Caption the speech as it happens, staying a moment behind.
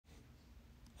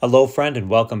Hello, friend, and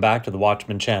welcome back to the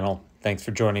Watchmen channel. Thanks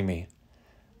for joining me.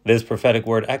 This prophetic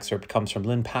word excerpt comes from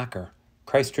Lyn Packer,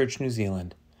 Christchurch, New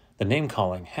Zealand. The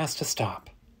name-calling has to stop.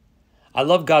 I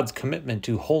love God's commitment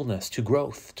to wholeness, to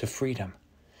growth, to freedom.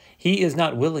 He is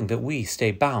not willing that we stay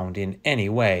bound in any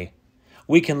way.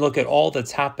 We can look at all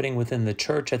that's happening within the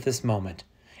church at this moment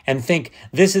and think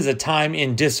this is a time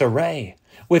in disarray,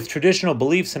 with traditional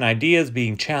beliefs and ideas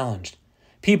being challenged,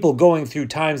 people going through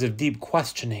times of deep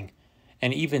questioning,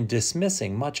 and even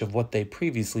dismissing much of what they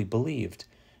previously believed.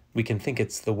 We can think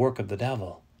it's the work of the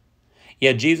devil.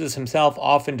 Yet Jesus himself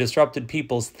often disrupted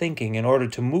people's thinking in order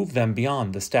to move them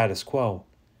beyond the status quo.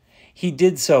 He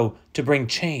did so to bring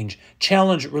change,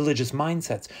 challenge religious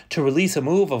mindsets, to release a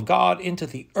move of God into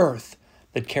the earth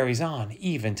that carries on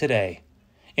even today.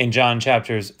 In John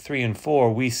chapters 3 and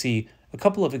 4, we see a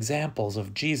couple of examples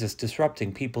of Jesus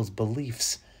disrupting people's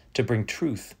beliefs to bring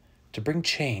truth, to bring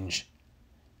change.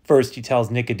 First, he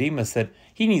tells Nicodemus that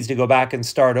he needs to go back and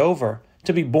start over,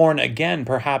 to be born again,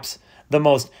 perhaps the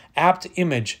most apt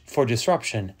image for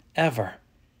disruption ever.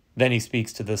 Then he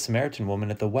speaks to the Samaritan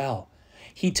woman at the well.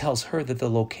 He tells her that the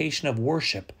location of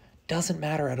worship doesn't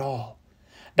matter at all.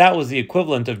 That was the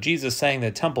equivalent of Jesus saying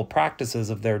that temple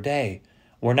practices of their day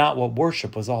were not what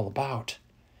worship was all about.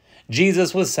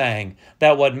 Jesus was saying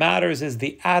that what matters is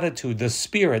the attitude, the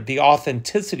spirit, the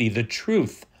authenticity, the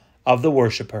truth of the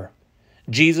worshiper.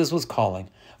 Jesus was calling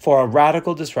for a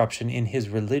radical disruption in his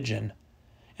religion,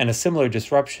 and a similar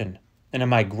disruption and a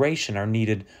migration are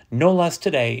needed no less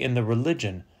today in the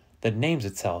religion that names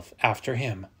itself after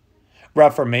him.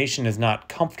 Reformation is not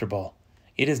comfortable.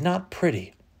 It is not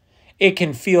pretty. It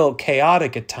can feel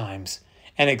chaotic at times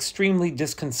and extremely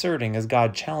disconcerting as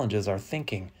God challenges our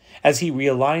thinking, as he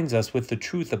realigns us with the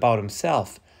truth about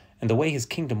himself and the way his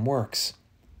kingdom works.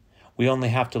 We only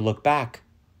have to look back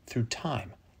through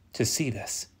time to see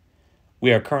this.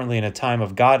 We are currently in a time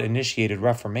of God-initiated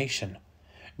reformation.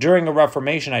 During a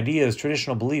reformation, ideas,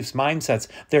 traditional beliefs, mindsets,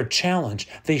 they're challenged,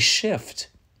 they shift.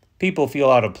 People feel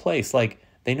out of place, like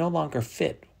they no longer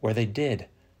fit where they did,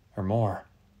 or more.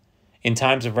 In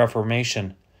times of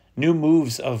reformation, new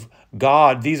moves of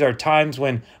God, these are times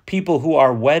when people who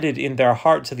are wedded in their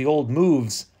heart to the old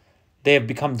moves, they have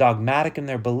become dogmatic in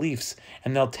their beliefs,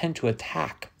 and they'll tend to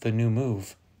attack the new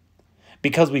move.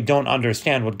 Because we don't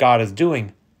understand what God is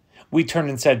doing, we turn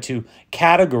instead to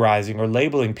categorizing or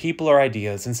labeling people or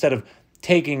ideas instead of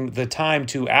taking the time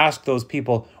to ask those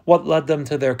people what led them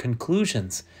to their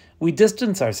conclusions. We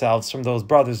distance ourselves from those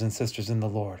brothers and sisters in the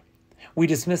Lord. We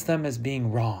dismiss them as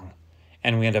being wrong,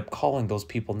 and we end up calling those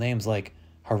people names like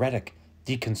heretic,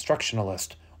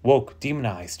 deconstructionalist, woke,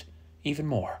 demonized, even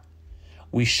more.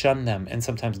 We shun them and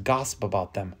sometimes gossip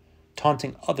about them,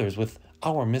 taunting others with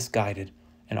our misguided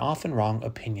and often wrong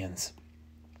opinions.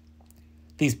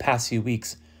 These past few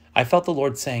weeks, I felt the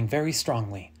Lord saying very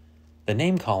strongly, the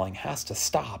name-calling has to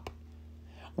stop.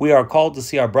 We are called to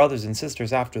see our brothers and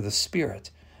sisters after the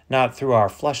Spirit, not through our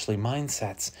fleshly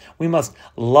mindsets. We must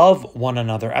love one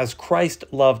another as Christ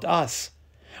loved us.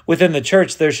 Within the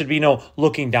church, there should be no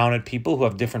looking down at people who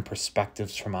have different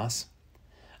perspectives from us.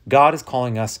 God is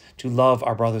calling us to love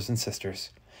our brothers and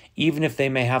sisters, even if they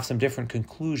may have some different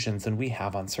conclusions than we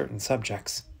have on certain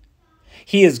subjects.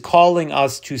 He is calling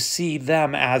us to see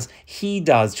them as he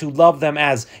does, to love them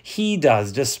as he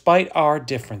does, despite our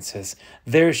differences.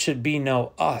 There should be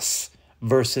no us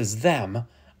versus them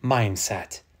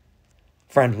mindset.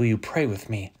 Friend, will you pray with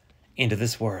me into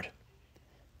this word?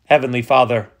 Heavenly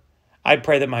Father, I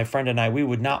pray that my friend and I, we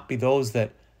would not be those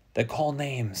that call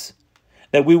names,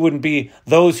 that we wouldn't be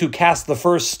those who cast the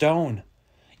first stone.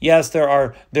 Yes, there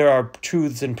are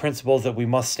truths and principles that we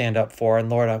must stand up for, and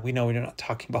Lord, we know we're not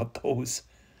talking about those.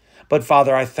 But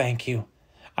Father, I thank you.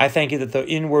 I thank you that the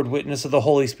inward witness of the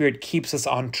Holy Spirit keeps us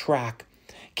on track,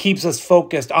 keeps us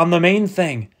focused on the main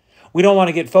thing. We don't want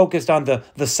to get focused on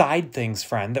the side things,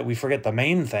 friend, that we forget the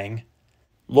main thing.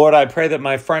 Lord, I pray that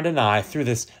my friend and I, through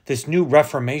this new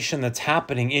reformation that's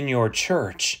happening in your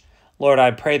church, Lord,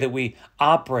 I pray that we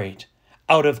operate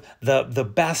out of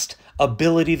the best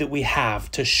ability that we have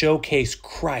to showcase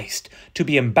Christ, to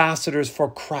be ambassadors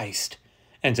for Christ,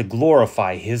 and to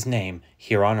glorify his name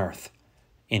here on earth.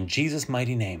 In Jesus'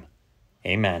 mighty name,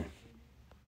 amen.